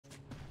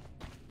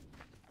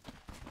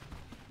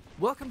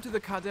Welcome to the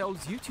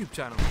Cardell's YouTube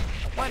channel.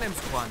 My name's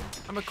Juan.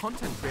 I'm a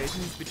content creator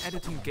who's been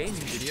editing gaming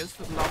videos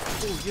for the last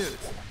 4 years.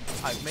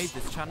 I've made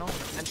this channel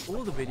and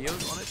all the videos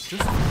on it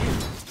just for you.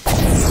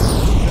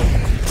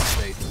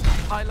 Updates,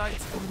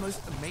 highlights, and the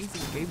most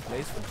amazing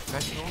gameplays from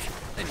professionals,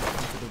 then you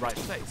come to the right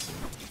place.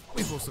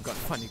 We've also got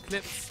funny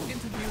clips,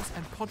 interviews,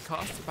 and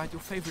podcasts about your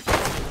favorite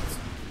episodes.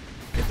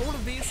 If all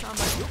of these sound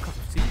like your cup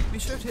of tea, be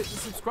sure to hit the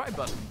subscribe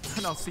button,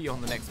 and I'll see you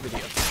on the next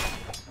video.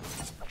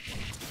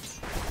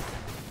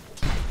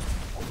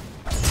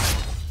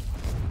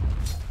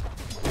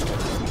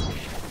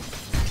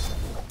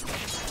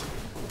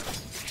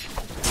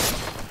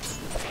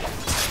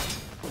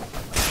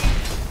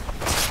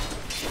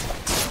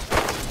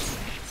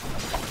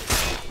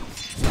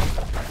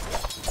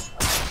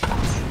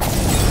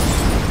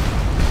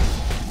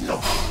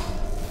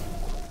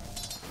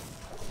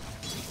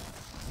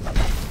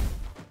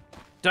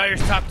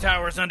 Dire's top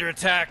tower is under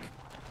attack.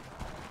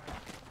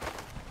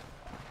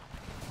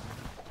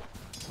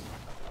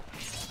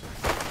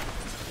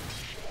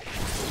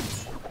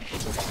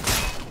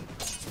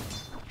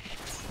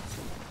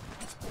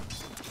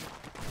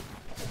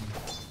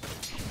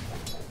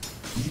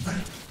 Even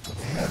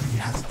their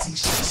reality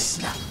shall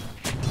snap.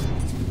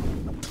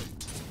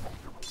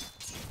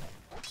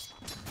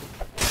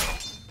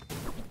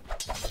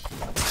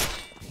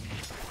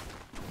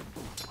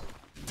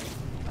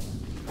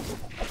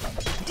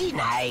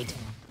 Denied.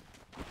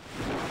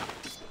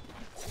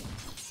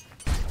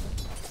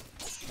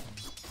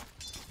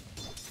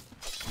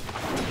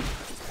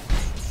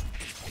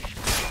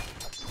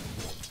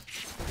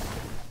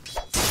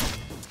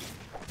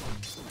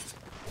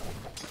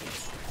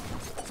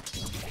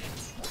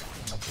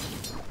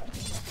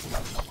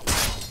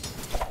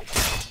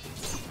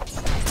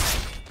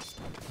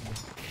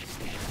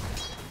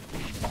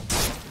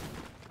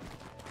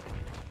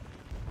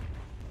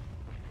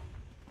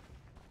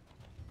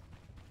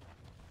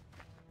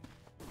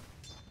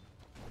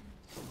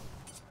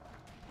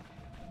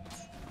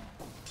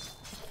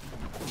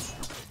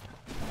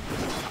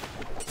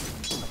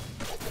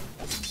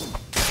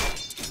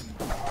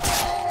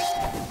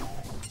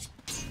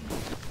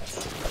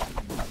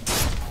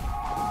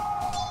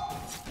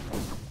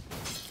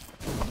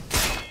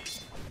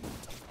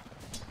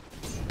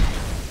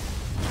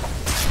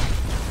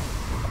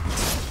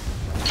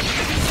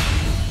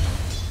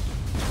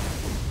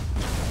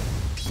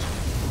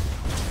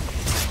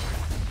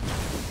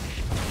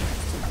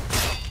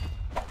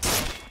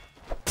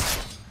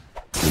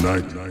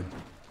 Good night.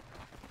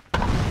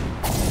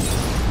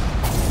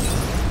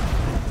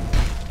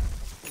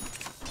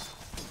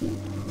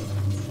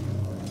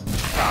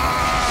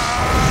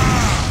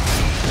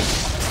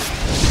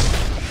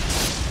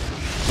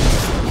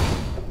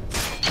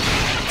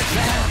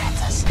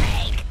 That's a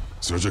snake.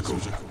 Surgical.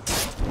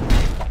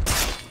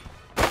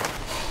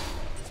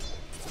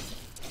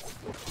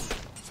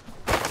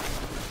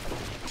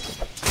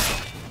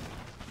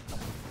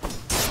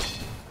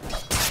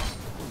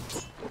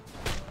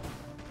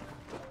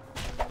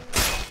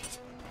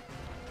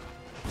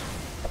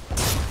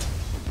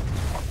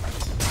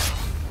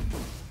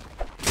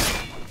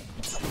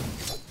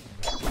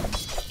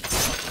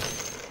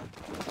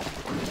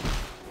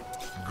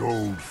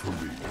 Gold for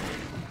me.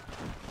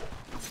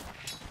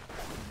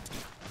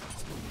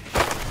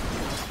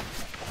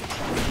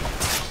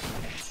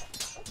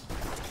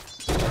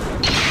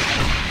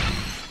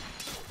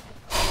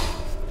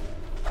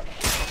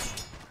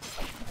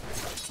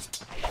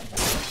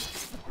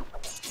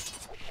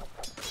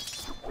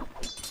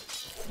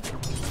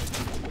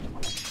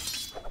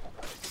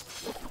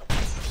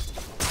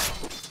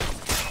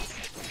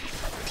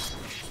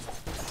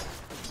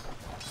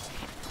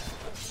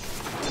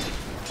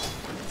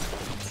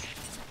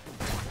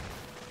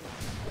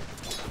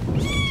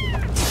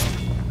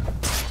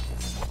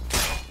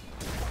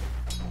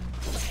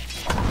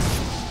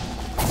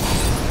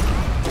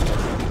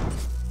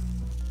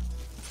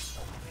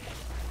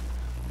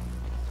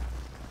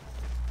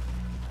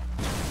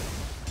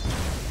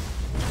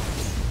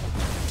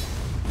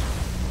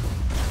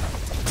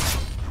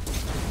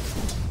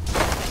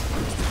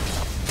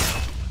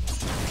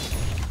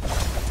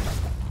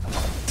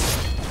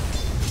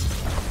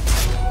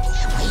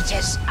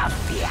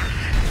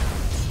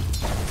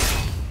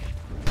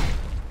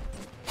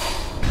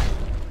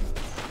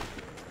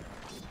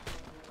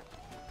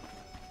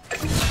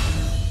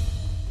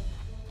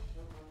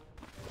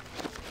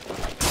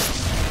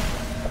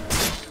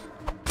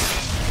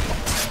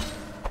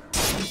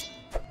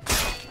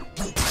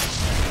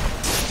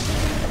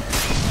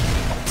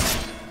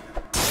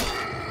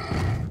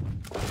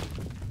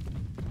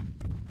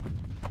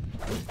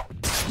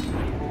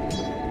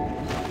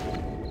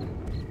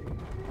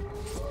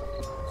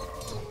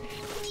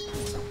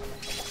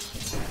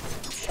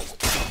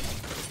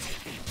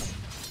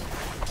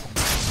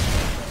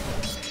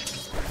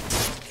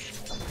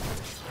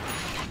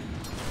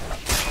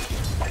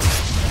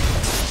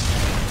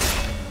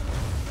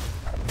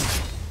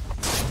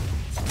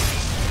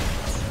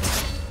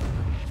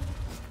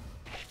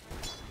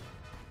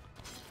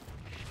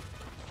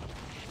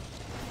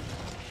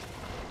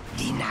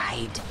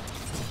 Denied.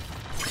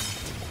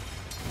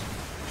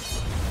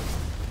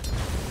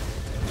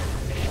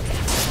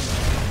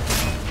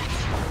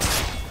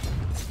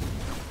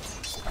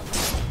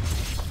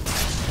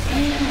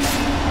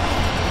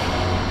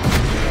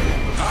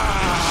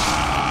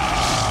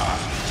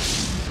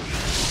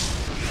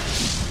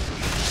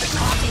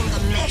 Caught in the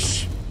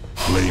mesh.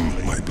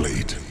 Flame my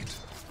blade.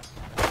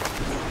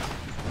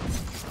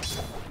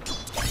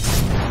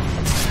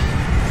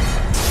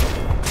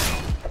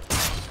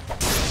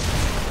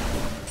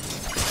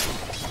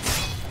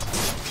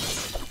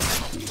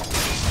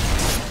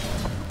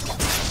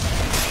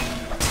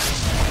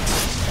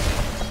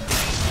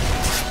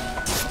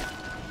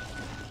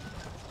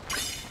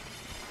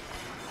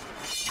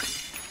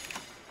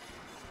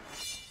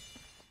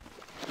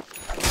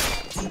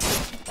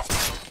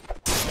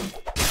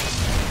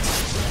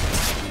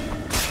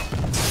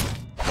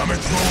 Coming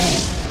through!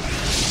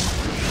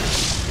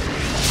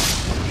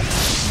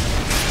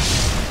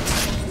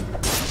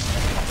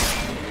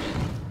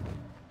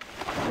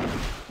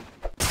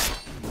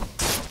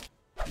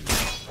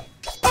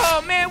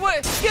 Oh man,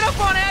 what? Get up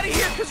on out of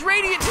here, cause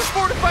Radiant just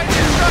fortified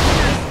their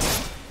structures!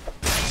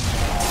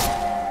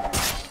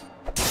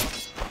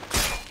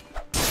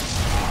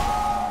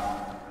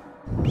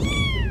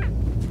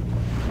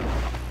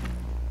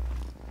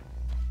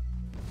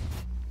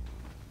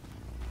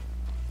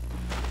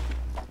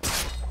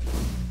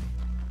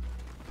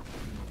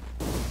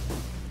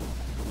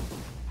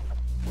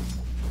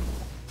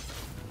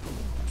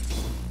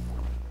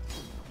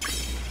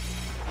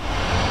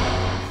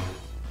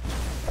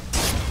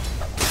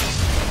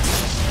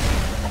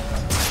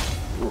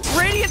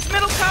 Radiant's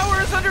middle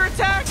tower is under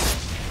attack!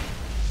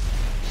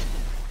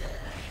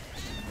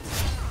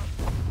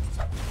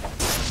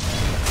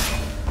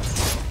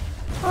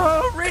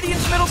 Oh,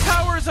 Radiant's middle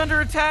tower is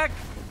under attack!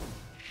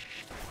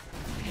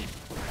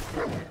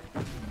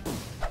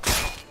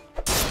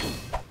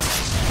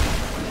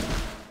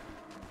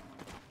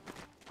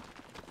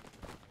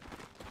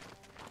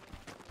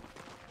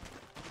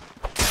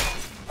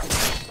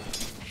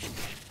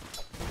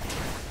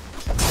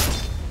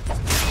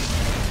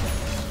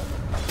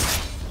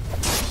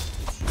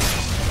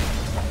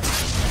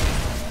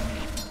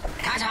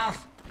 Cut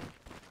off.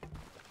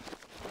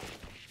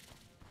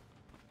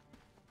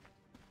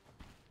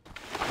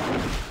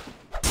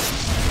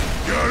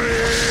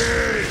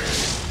 Yuri!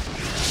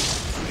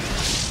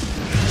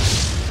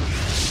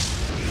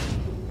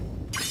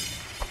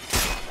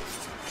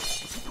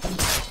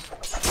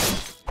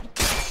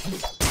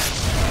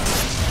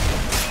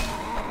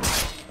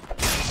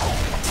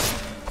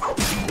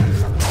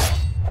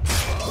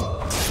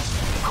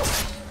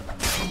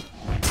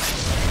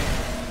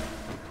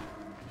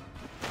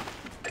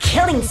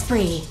 Killing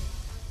spree.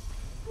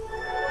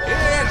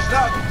 Here's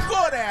the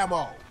good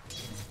ammo!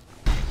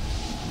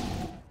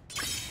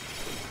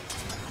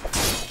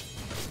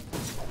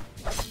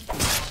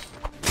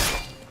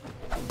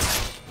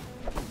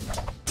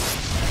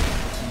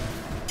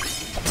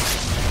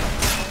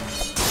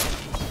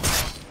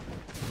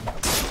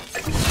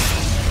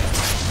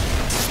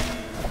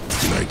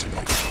 Tonight.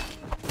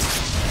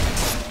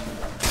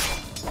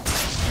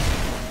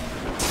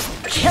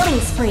 Killing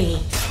spree.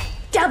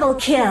 Double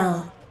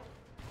kill.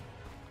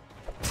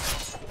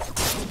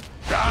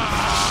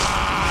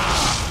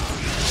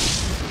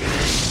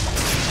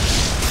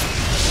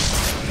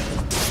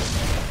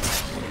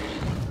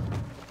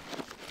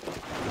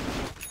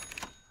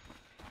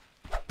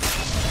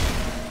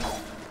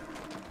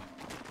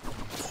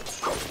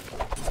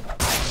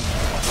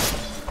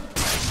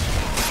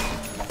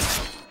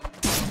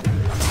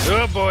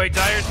 Oh boy,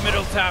 Dire's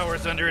middle tower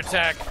is under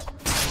attack.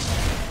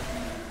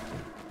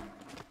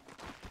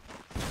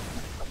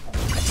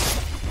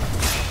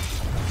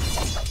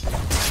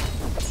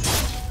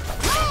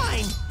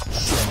 Mine!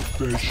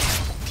 Selfish.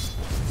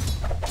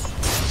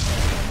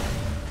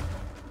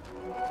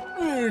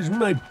 Where's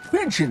my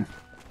pension?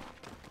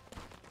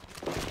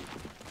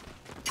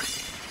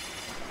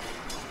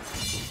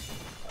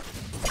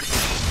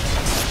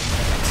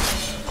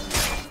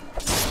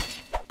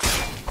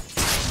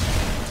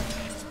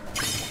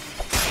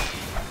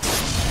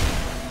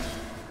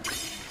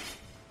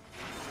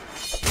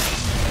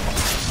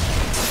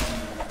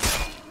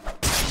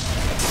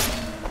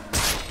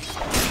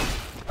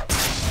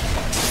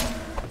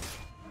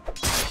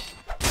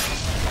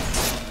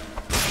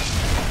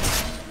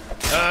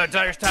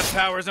 Dire's top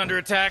tower is under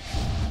attack.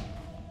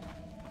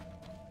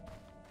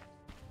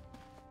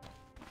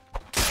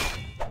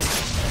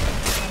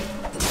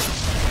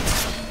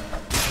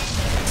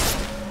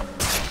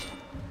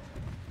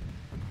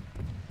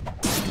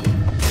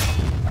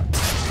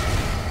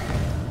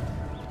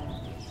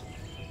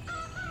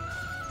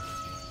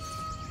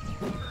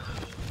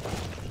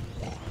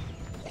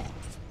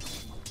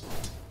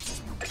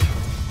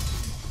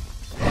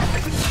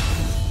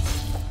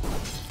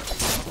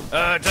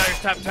 Dire's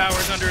top tower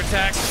is under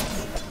attack.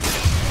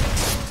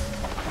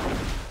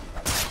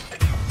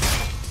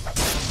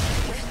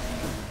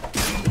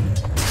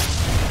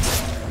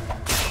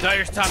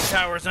 Dire's top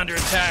tower is under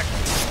attack.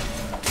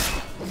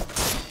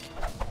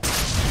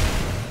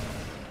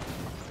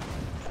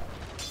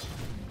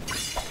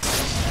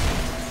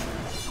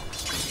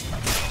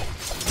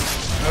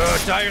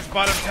 Dire's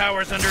bottom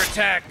tower is under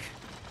attack.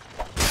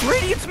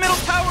 Radiant's middle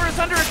tower is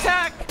under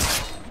attack!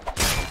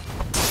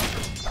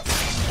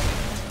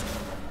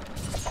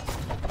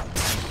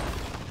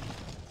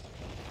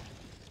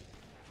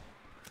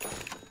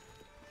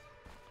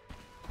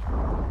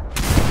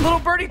 Little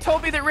birdie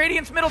told me that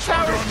Radiant's middle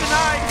tower is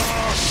denied!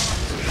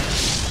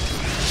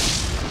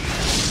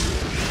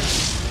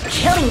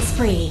 Killing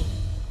spree.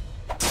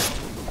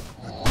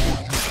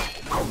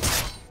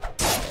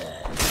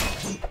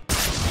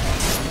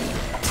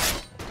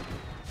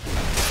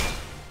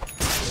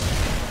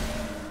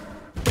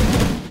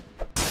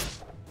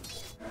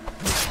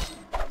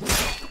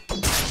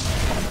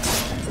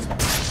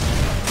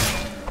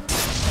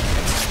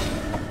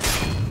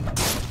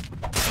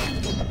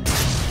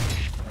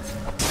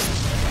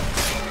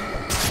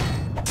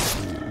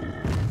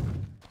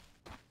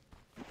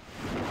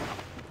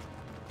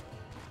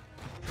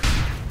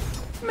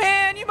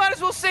 Man, you might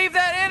as well save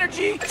that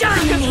energy! Because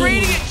Dominating.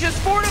 Radiant just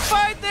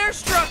fortified their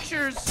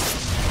structures!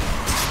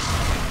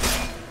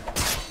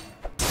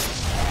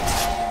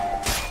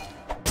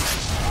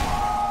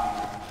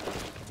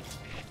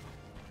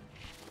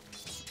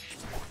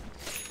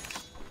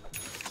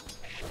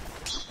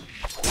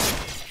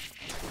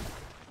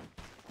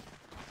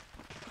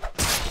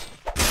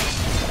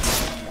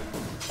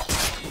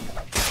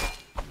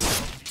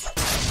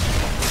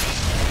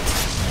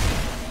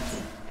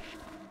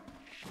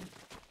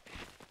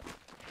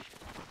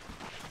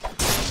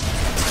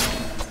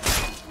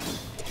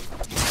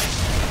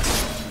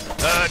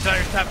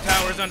 Dire's top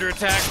tower is under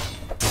attack.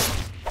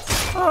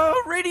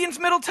 Radiant's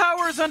middle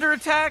tower is under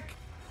attack!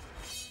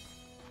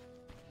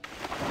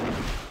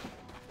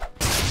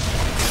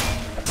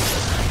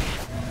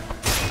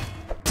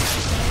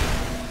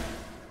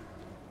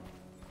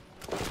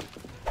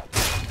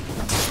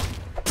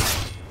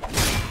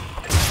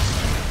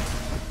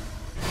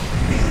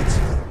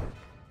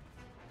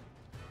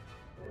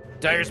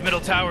 Dire's middle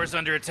tower is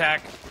under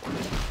attack.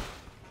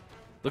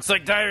 Looks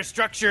like Dire's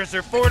structures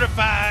are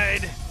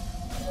fortified.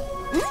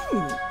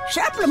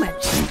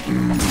 Supplements.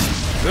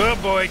 Oh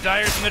boy,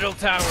 Dire's middle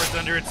tower is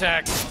under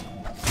attack.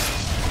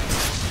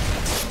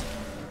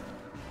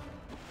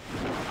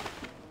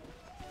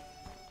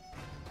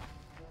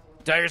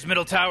 Dire's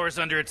middle tower is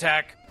under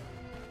attack.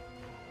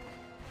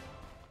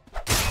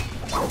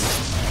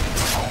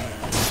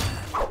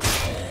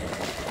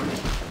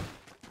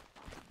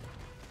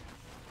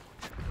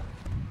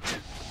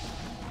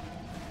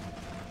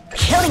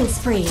 Killing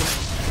spree.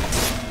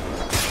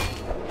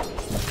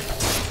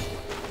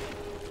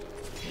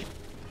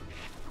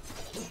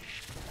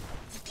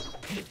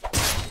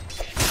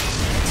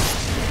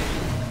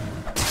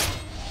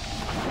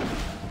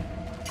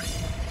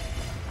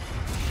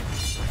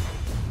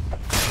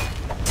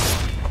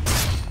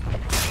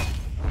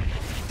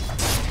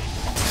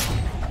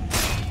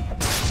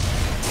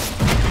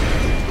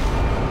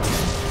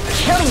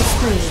 Killing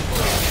spree.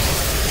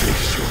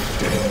 Face your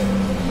death.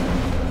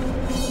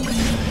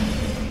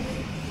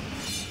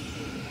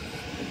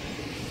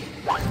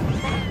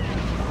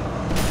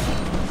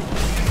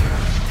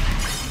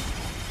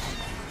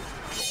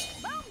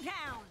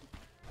 Boomtown.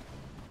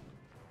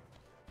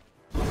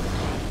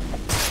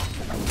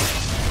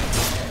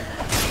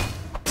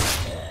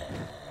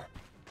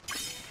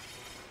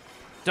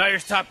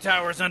 Dire's top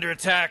tower is under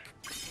attack.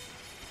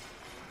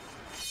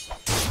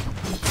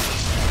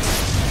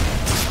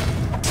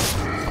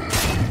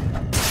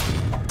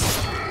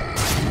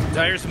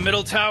 Dire's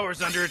middle tower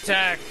is under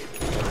attack.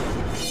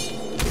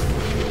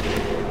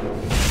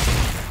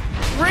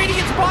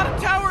 Radiant's bottom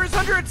tower is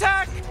under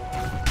attack!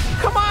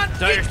 Come on!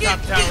 Dire's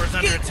top tower is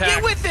under attack.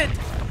 Get with it!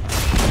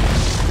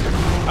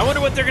 I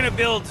wonder what they're gonna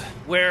build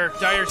where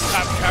Dire's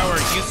top tower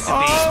used to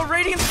be. Oh,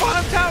 Radiant's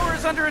bottom tower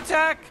is under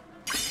attack!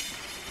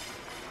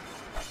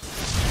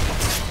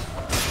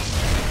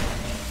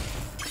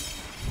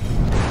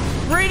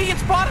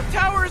 Radiant's bottom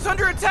tower is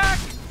under attack!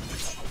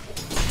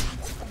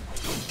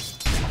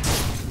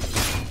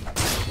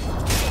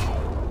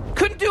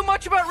 Couldn't do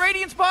much about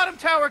Radiant's bottom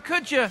tower,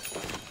 could you?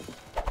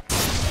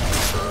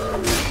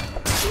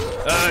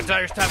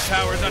 Dire's top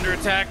tower is under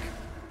attack.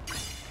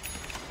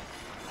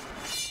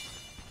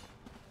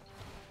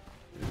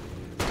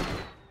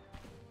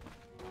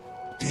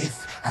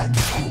 Death and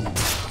gold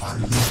are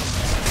linked.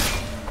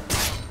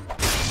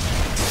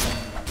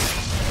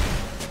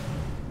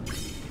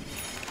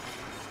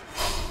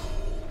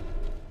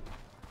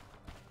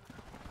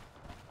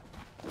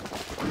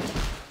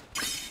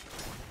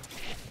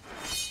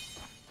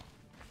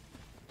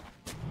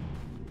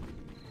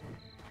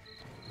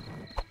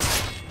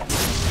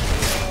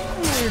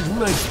 Where's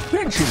my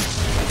pension?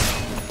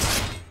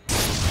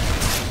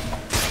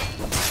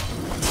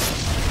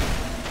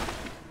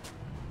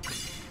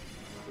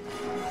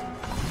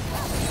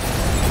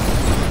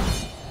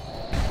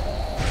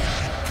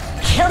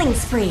 Killing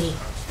spree.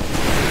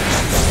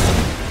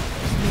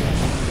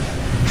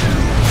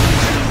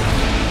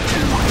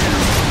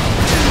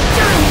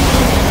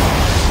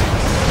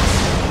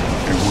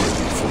 A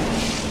worthy foe.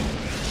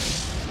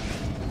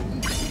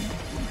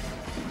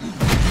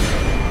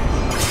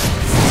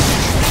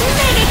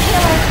 Mega kill.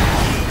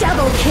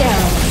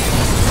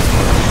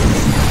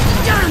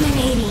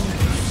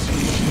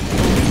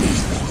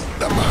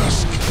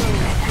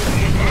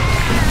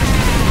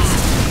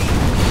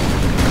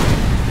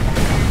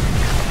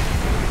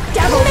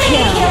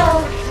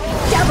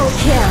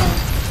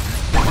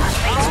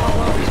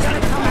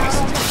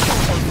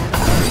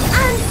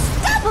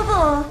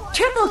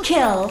 Triple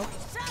kill.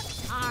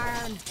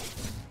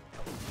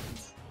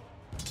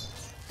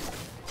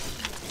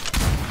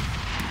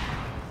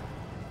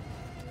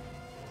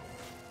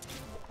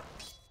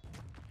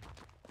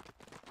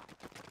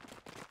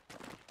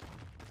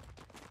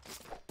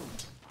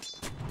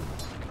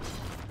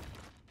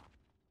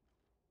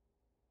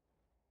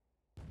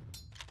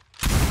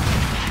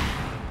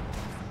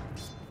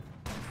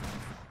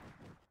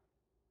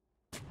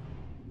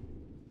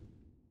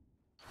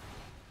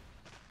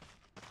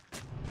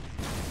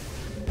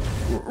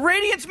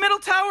 Radiant's middle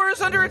tower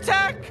is under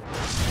attack!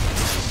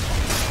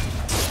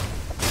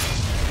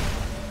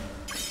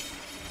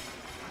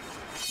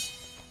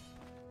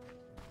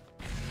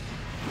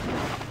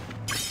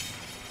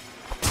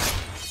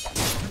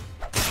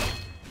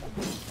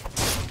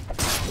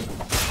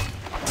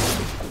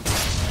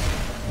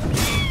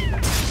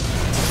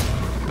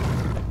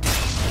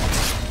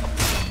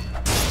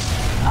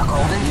 A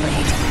golden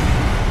blade.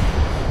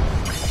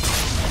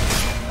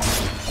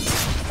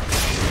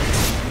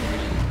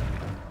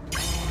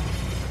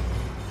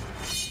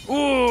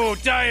 Ooh,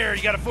 Dire,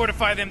 you gotta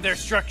fortify their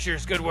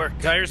structures. Good work.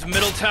 Dire's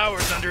middle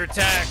tower's under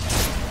attack.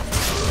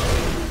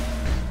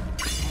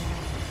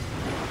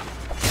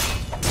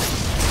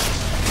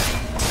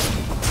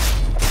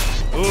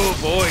 Ooh,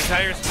 boy,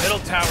 Dire's middle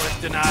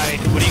tower's denied.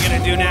 What are you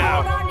gonna do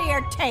now? Hold on to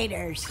your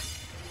taters.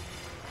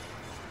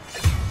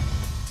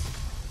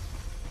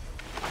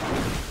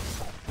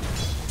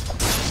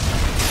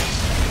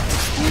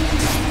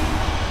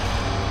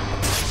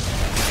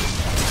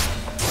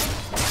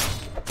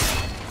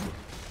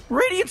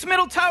 Radiant's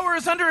middle tower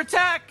is under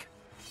attack!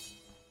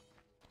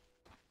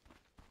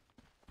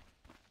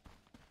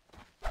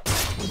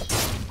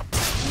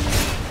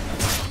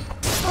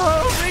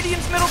 Oh,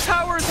 Radiant's middle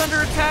tower is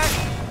under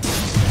attack!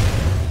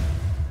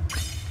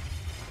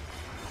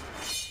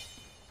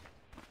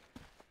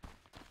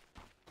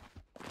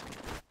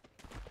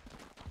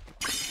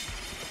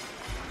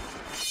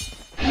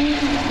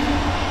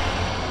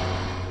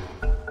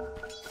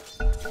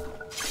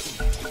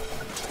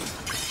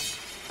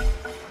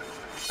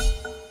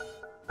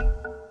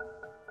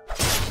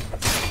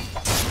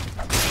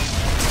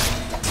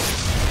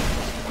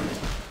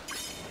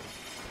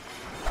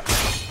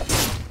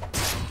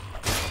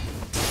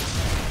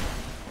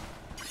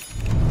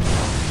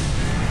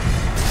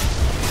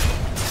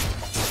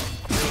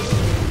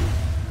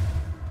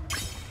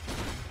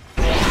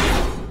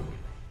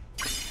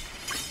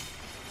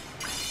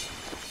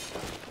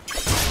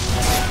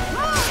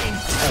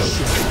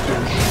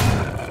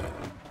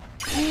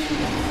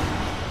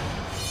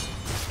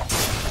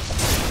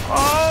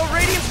 Oh,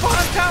 Radiant's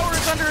bottom tower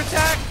is under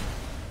attack!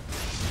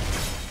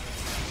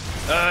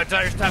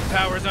 Dire's top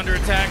tower is under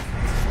attack.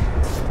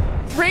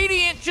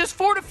 Radiant just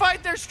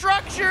fortified their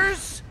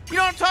structures! You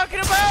know what I'm talking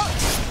about?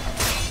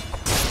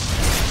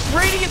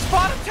 Radiant's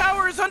bottom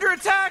tower is under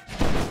attack!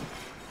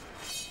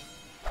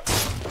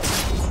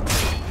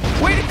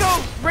 Way to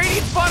go!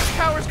 Radiant's bottom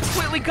tower is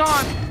completely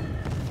gone!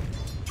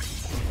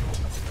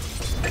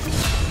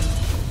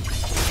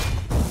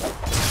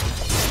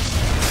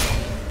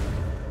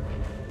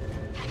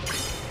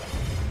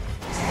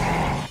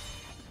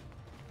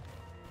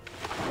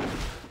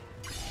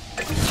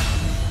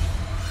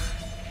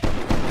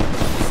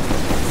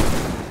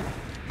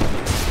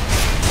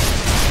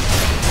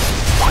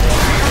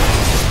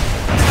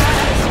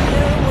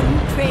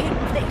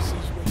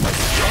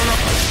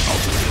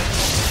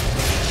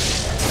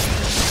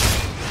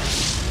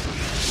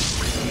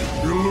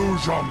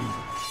 Illusion.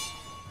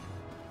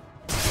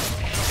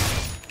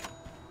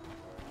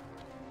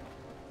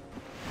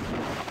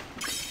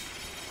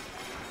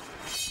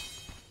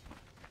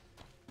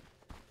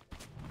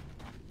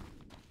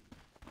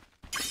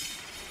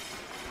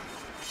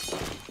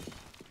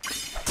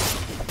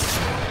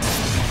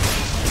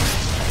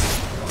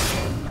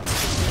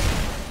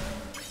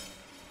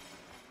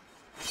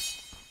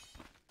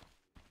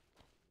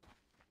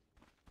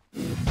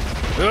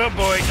 Oh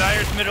boy,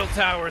 Dire's middle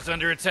tower is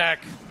under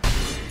attack.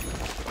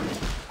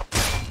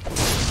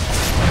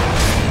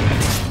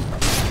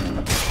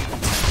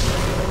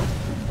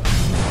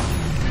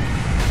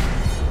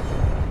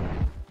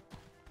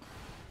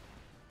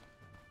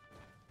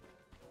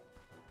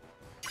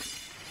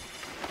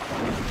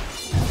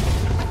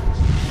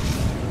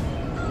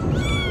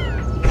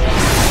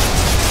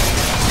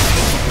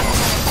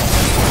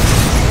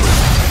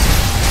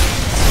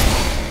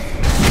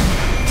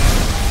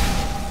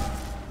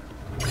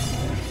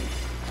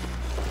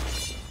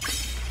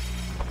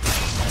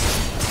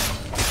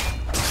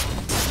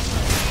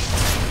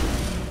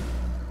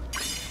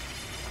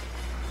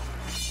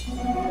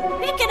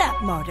 Pick it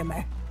up,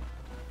 Mortimer.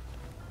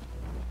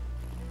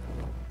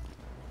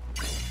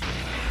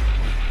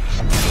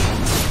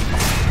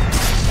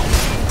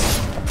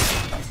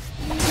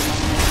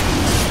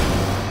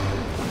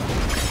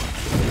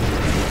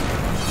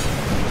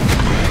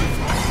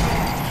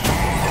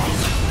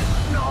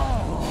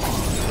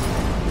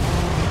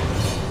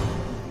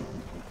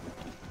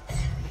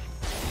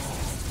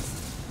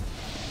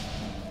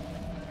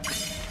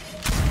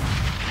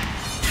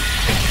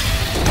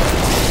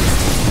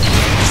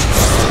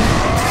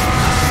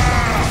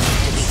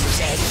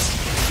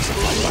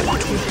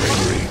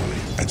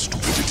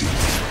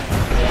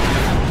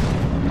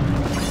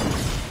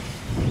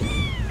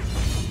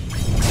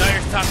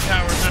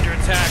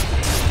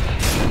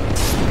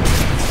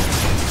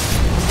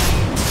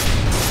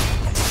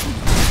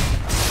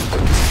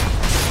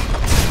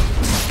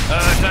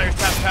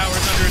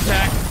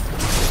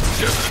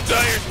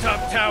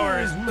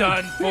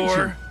 done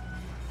for.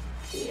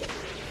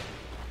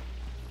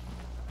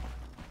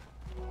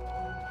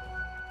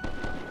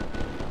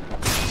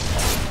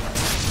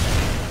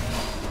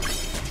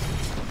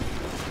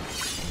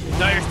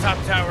 Dire's top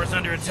tower is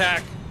under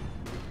attack.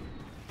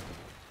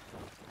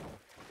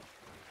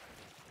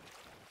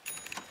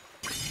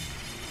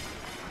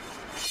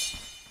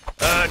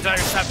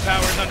 Dire's top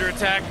tower is under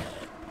attack.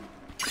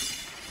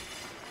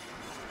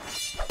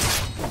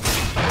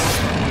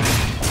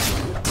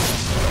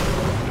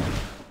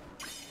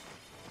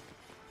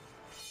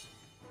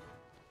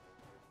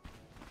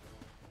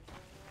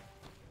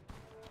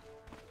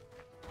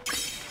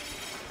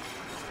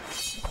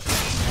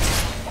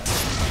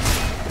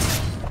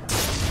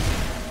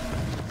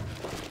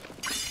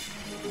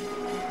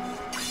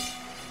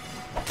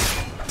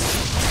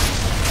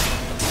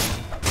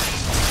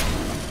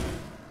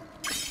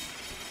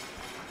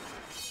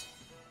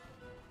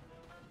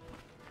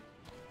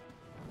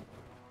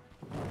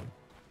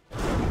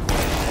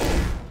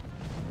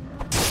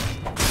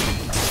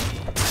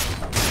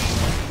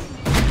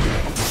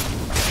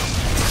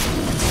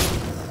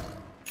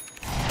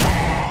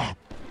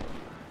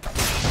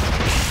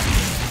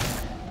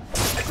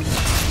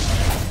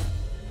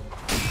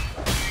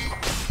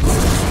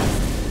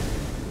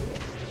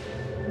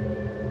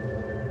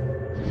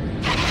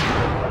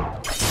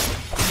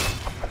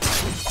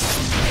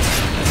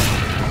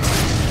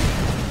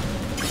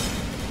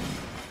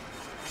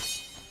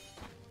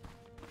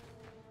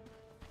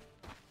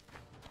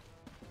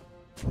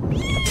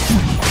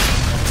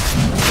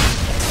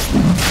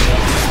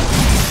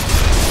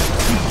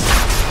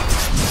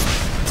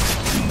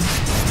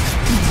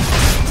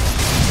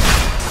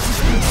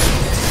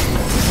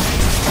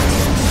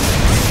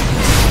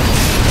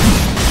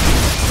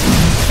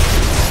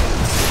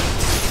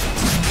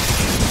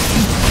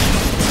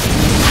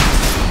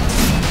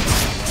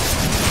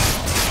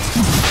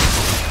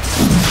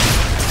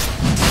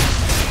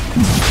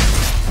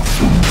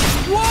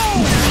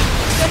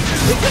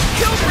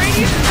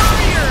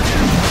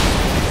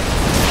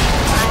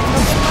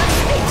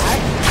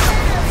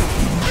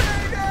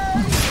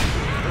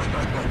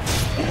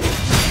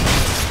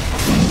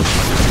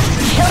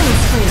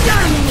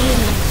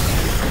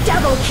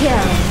 Double kill.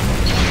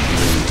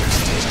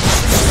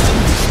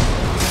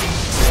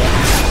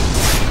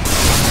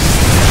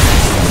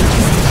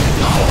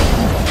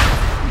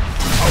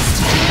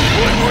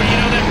 Or you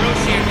know that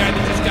Roshier guy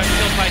that just got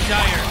killed by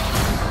Dire?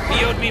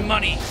 He owed me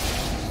money.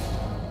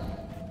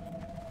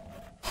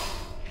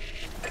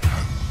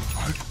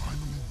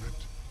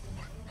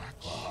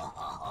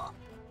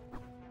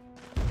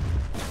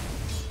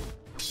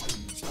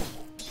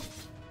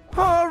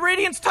 Oh,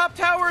 Radiant's top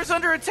tower is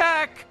under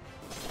attack!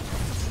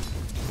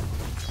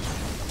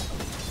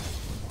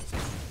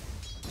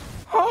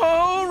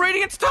 Oh,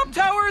 Radiant's top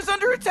tower is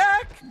under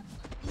attack!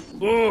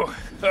 Ooh,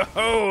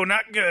 oh,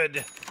 not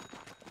good.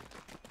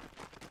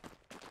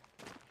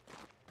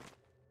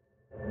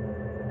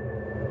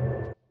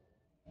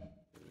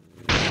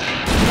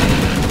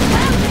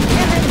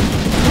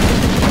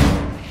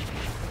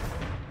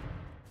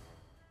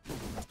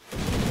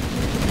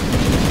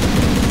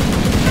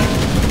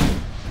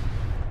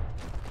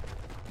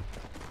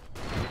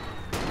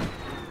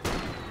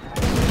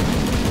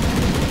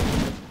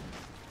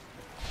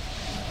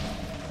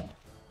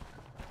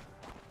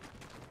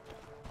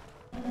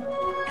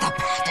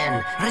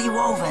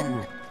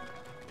 Rewoven.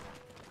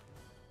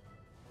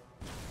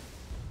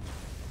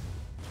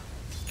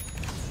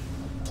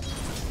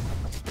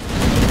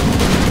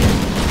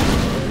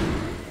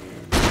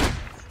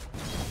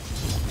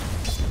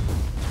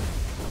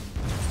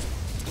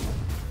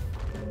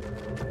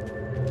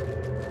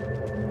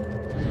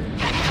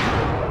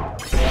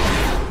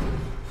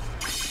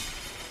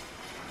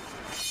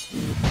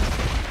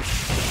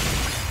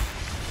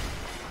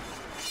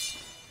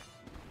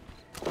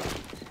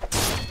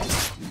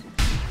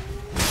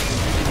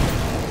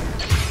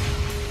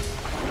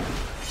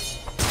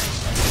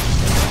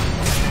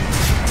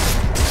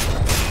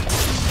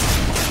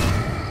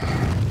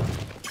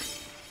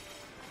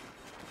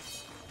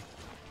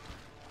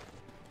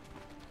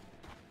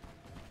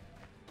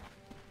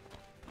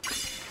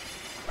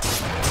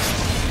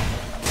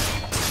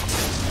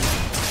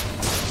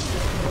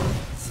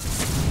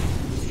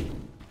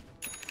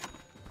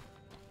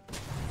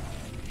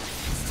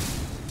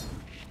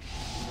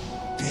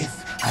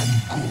 and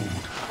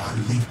gold are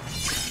linked.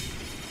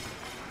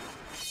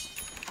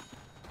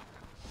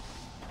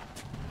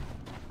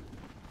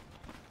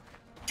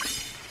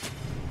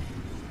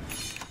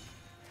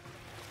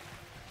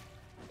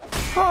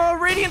 Oh,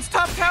 Radiant's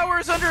top tower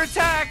is under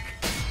attack!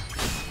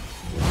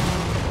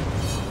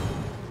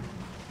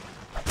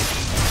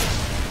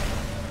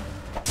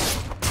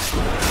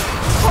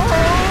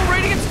 Oh,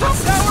 Radiant's top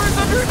tower is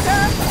under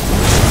attack!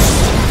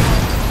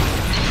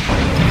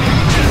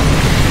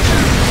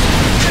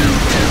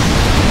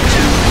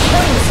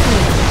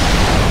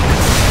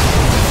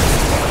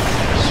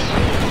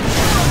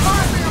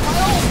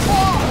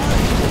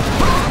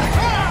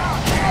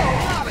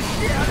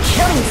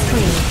 Killing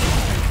spree.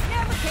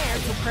 Never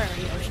cared for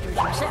prairie oysters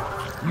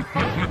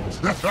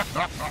yourself.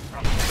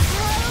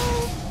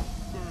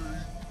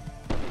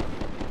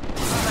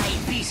 My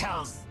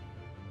beetles!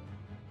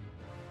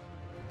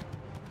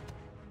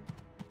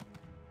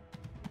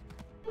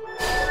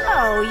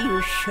 Oh,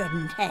 you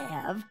shouldn't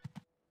have.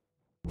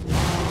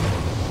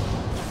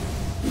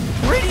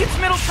 Radiant's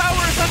middle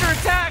tower is under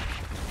attack!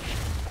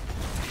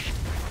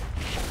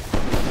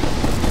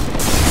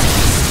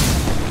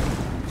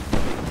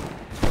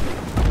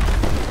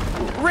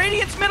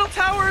 Radiant's middle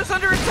tower is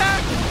under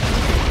attack!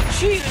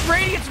 Jeez,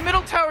 Radiant's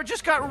middle tower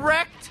just got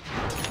wrecked!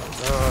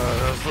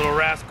 Those little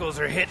rascals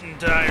are hitting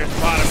Dire's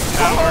bottom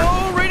tower.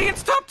 Oh,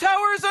 Radiant's top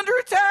tower is under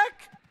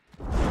attack!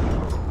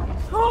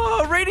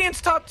 Oh, Radiant's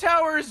top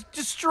tower is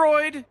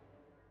destroyed.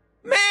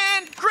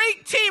 Man,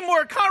 great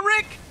teamwork, huh,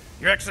 Rick?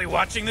 You're actually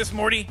watching this,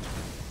 Morty?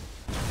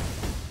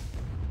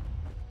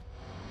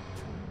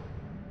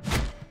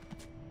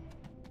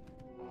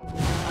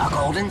 A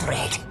golden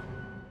thread.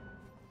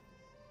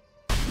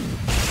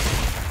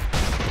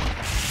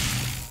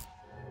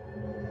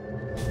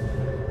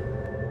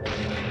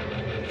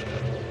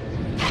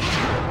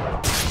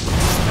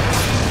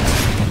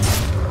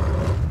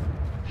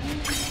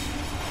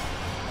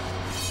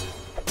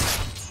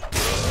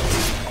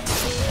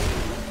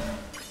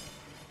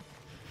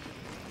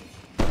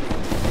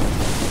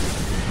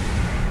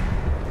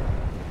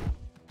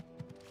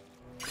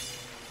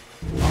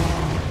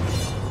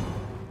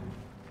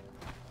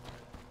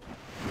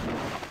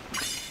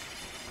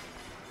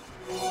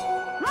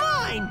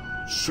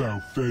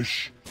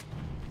 Selfish.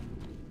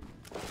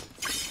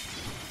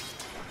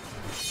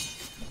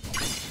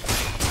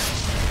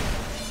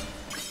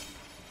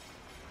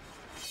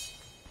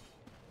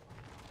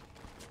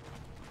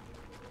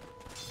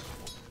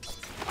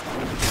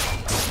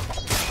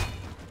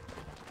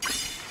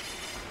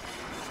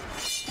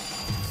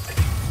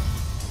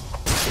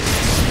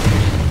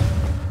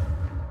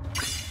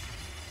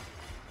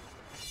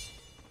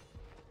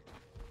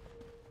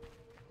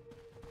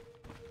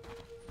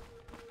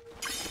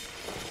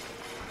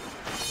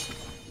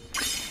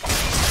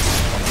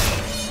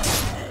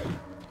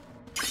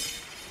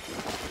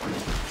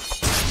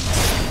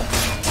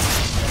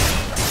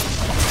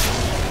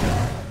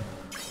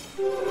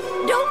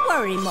 Don't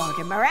worry,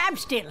 Mortimer, I'm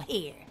still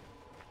here.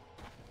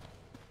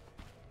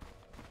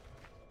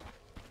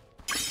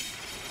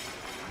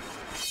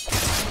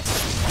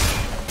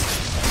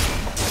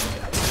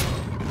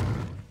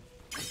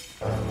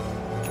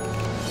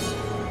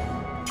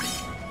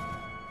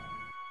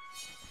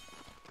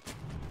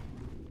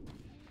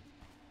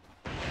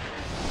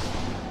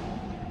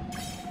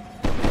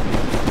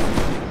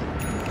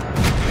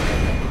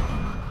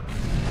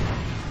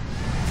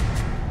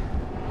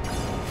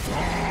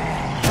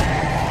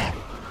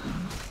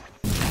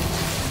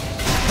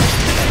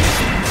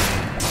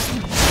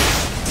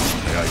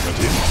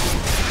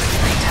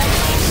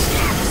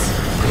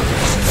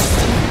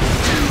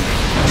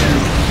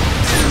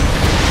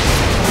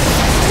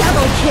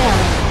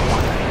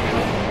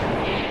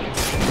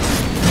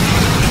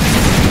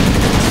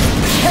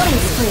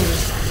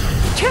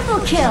 Triple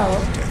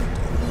kill!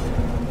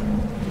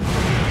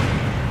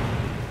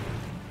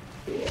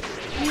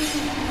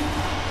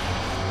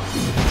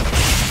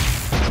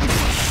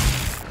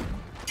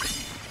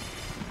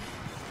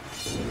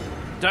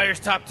 Dire's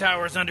top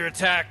tower is under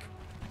attack.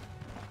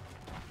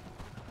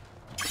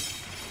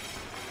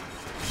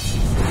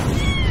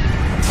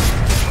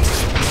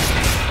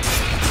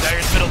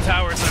 Dire's middle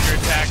tower is under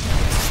attack.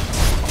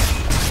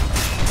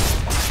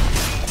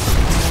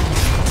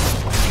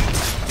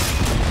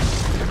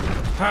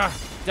 Huh.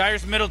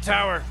 Dire's middle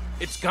tower.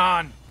 It's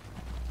gone.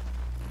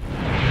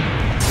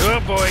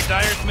 Oh boy,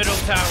 Dire's middle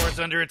tower is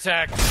under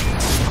attack.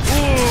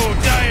 Ooh,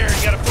 Dire,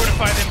 you gotta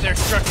fortify them their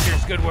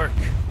structures. Good work.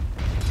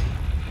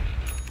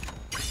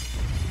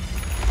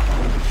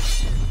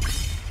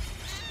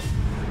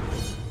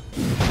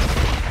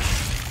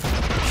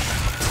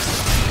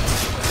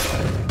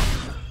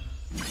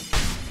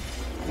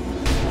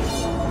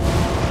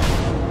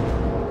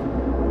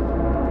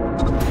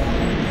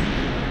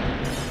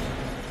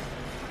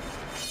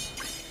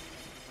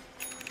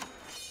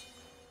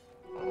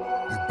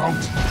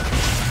 Bounty.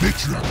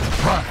 Matriarch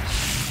prize.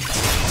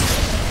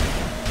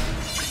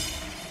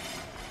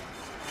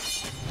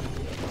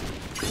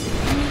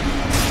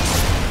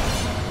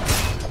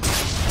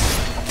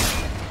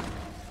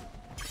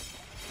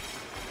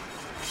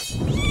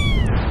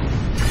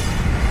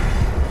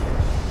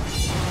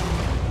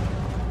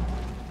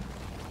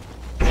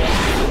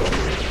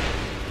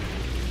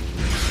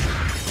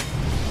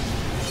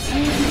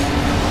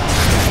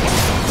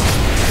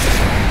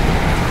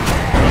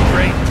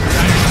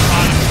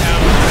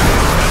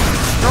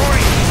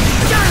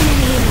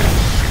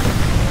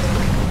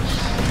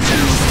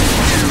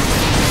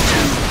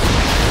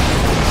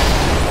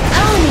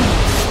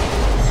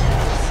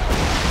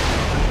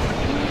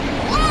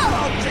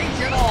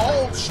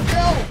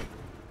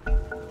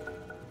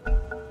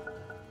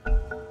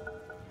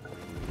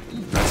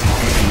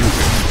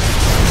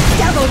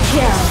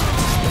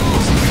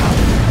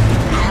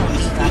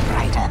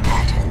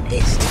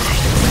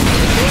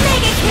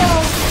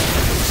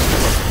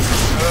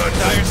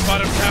 Dire's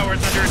bottom tower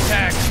is under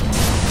attack.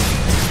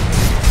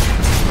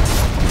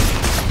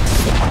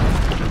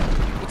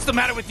 What's the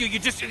matter with you? You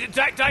just...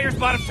 Dire's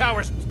bottom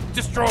tower's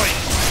destroyed.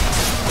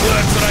 Well,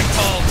 that's what I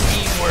call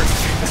teamwork.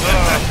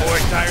 Oh, boy,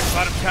 Dire's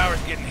bottom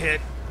tower's getting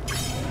hit.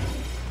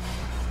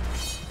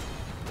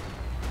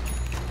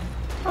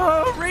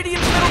 Oh,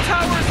 Radiant's middle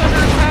tower is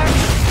under attack.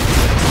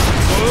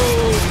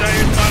 Oh,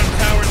 Dire's bottom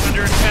tower is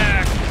under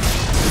attack.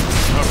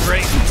 Oh,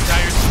 great.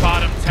 Dire's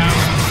bottom tower.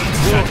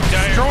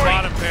 Dire's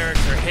bottom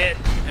barracks are hit,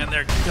 and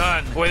they're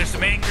done. Boy, there's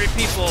some angry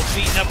people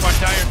beating up on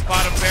Dire's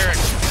bottom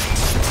barracks.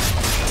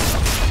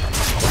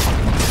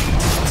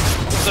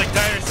 Looks like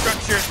Dire's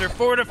structures are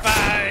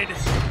fortified.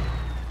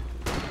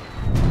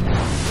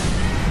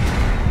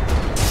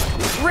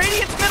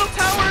 Radiant's middle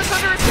tower is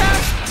under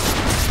attack.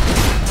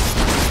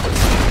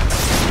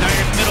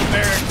 Dire's middle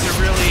barracks are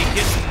really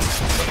getting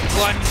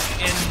plunged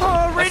in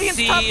Radiant's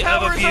a top sea of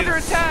tower is abuse. under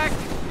attack.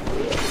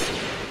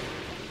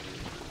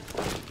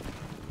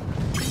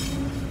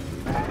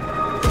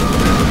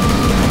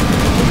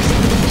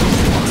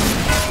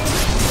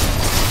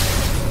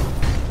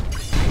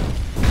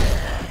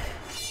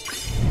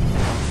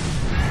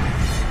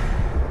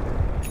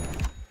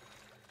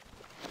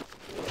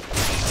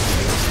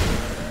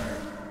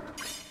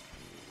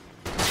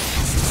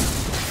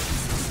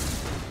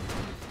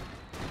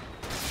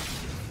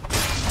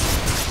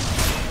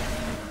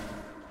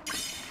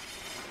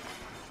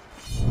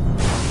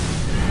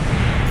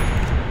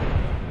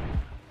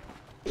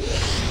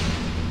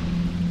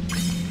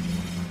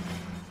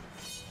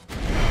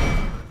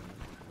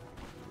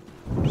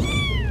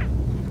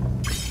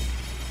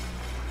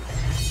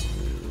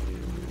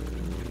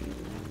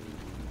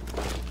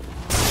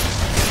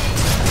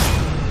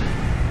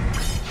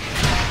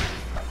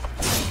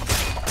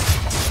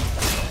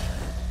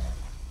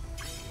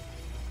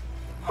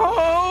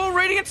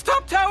 Radiant's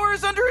top tower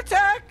is under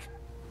attack!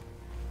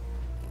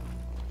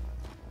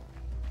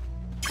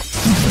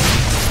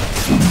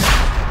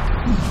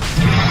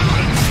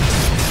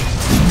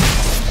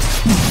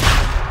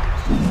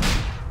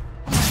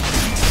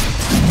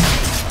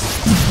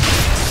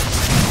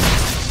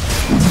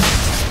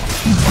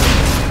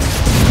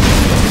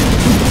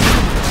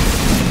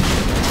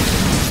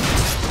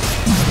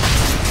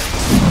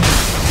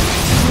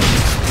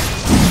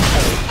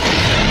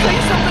 Tell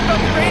you something about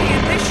the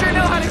Radiant, they sure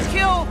know how to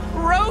kill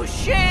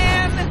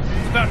Roshan!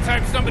 It's about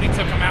time somebody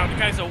took him out. The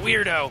guy's a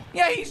weirdo.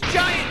 Yeah, he's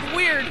giant and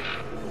weird.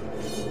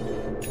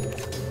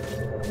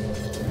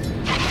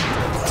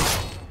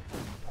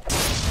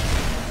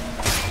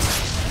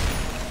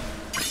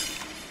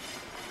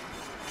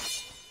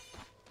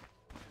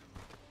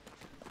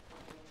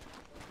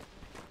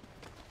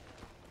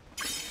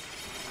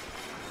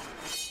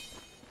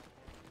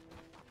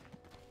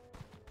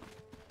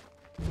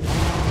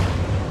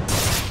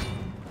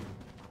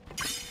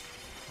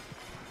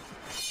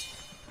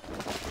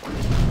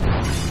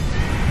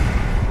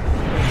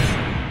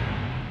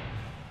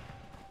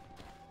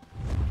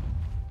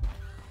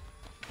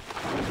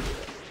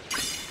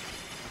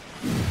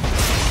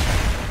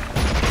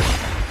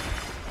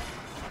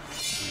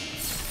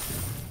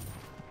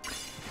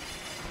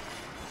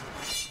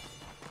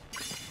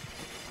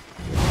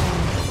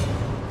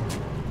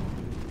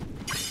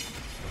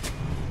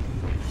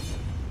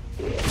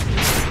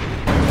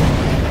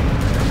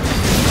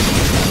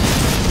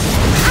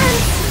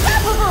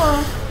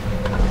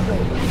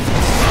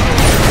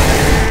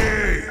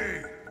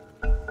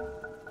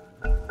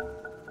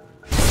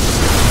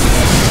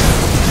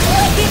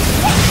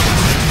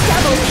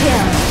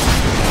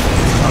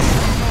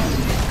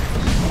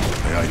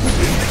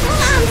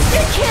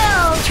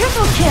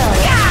 Triple kill!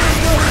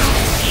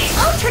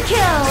 Ultra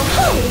kill!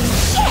 Holy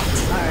shit!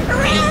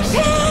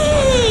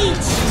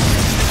 Rampage!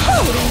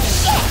 Holy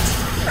shit!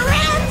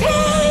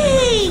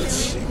 Rampage!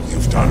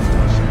 You've done.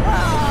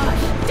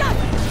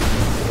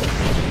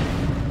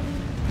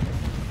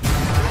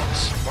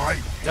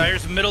 Smite.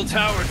 Dire's middle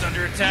tower's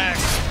under attack.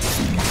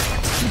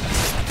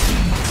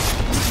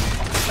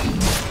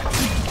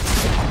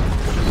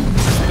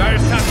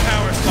 Dire's top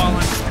tower's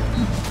fallen.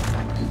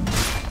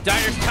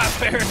 Dire's top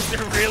barracks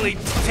are really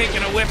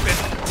taking a whipping.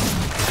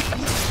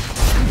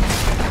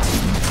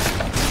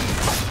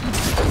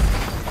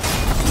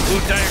 Ooh,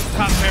 Dire's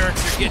top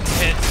barracks are getting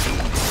hit.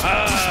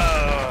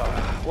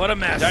 Oh, what a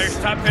mess. Dire's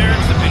top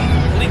barracks have been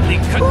completely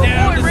cut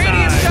down to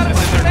Radiant's size. got a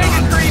bunch of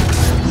mega creeps.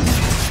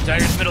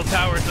 Dire's middle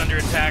tower's under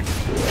attack.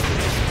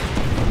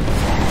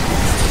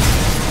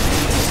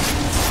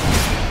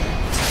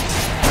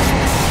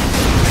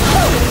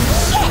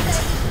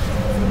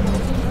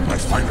 My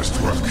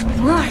finest work.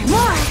 More!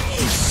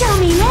 Show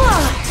me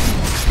more!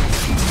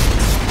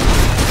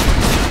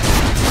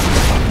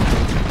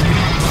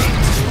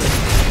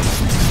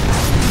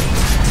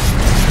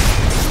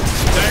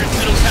 Dire's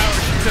middle tower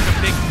just took a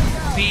big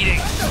beating.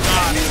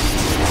 God.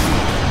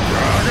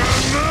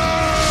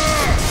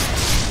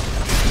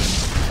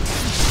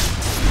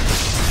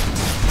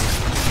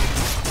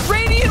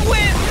 Radiant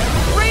wins!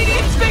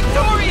 Radiant's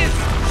victorious!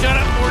 Shut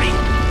up, Morty.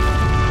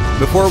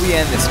 Before we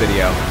end this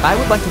video, I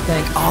would like to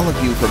thank all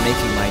of you for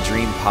making my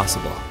dream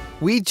possible.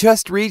 We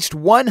just reached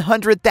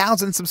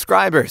 100,000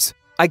 subscribers.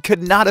 I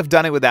could not have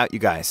done it without you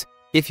guys.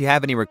 If you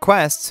have any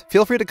requests,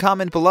 feel free to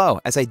comment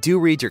below, as I do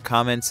read your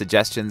comments,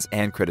 suggestions,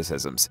 and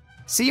criticisms.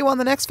 See you on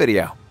the next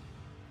video.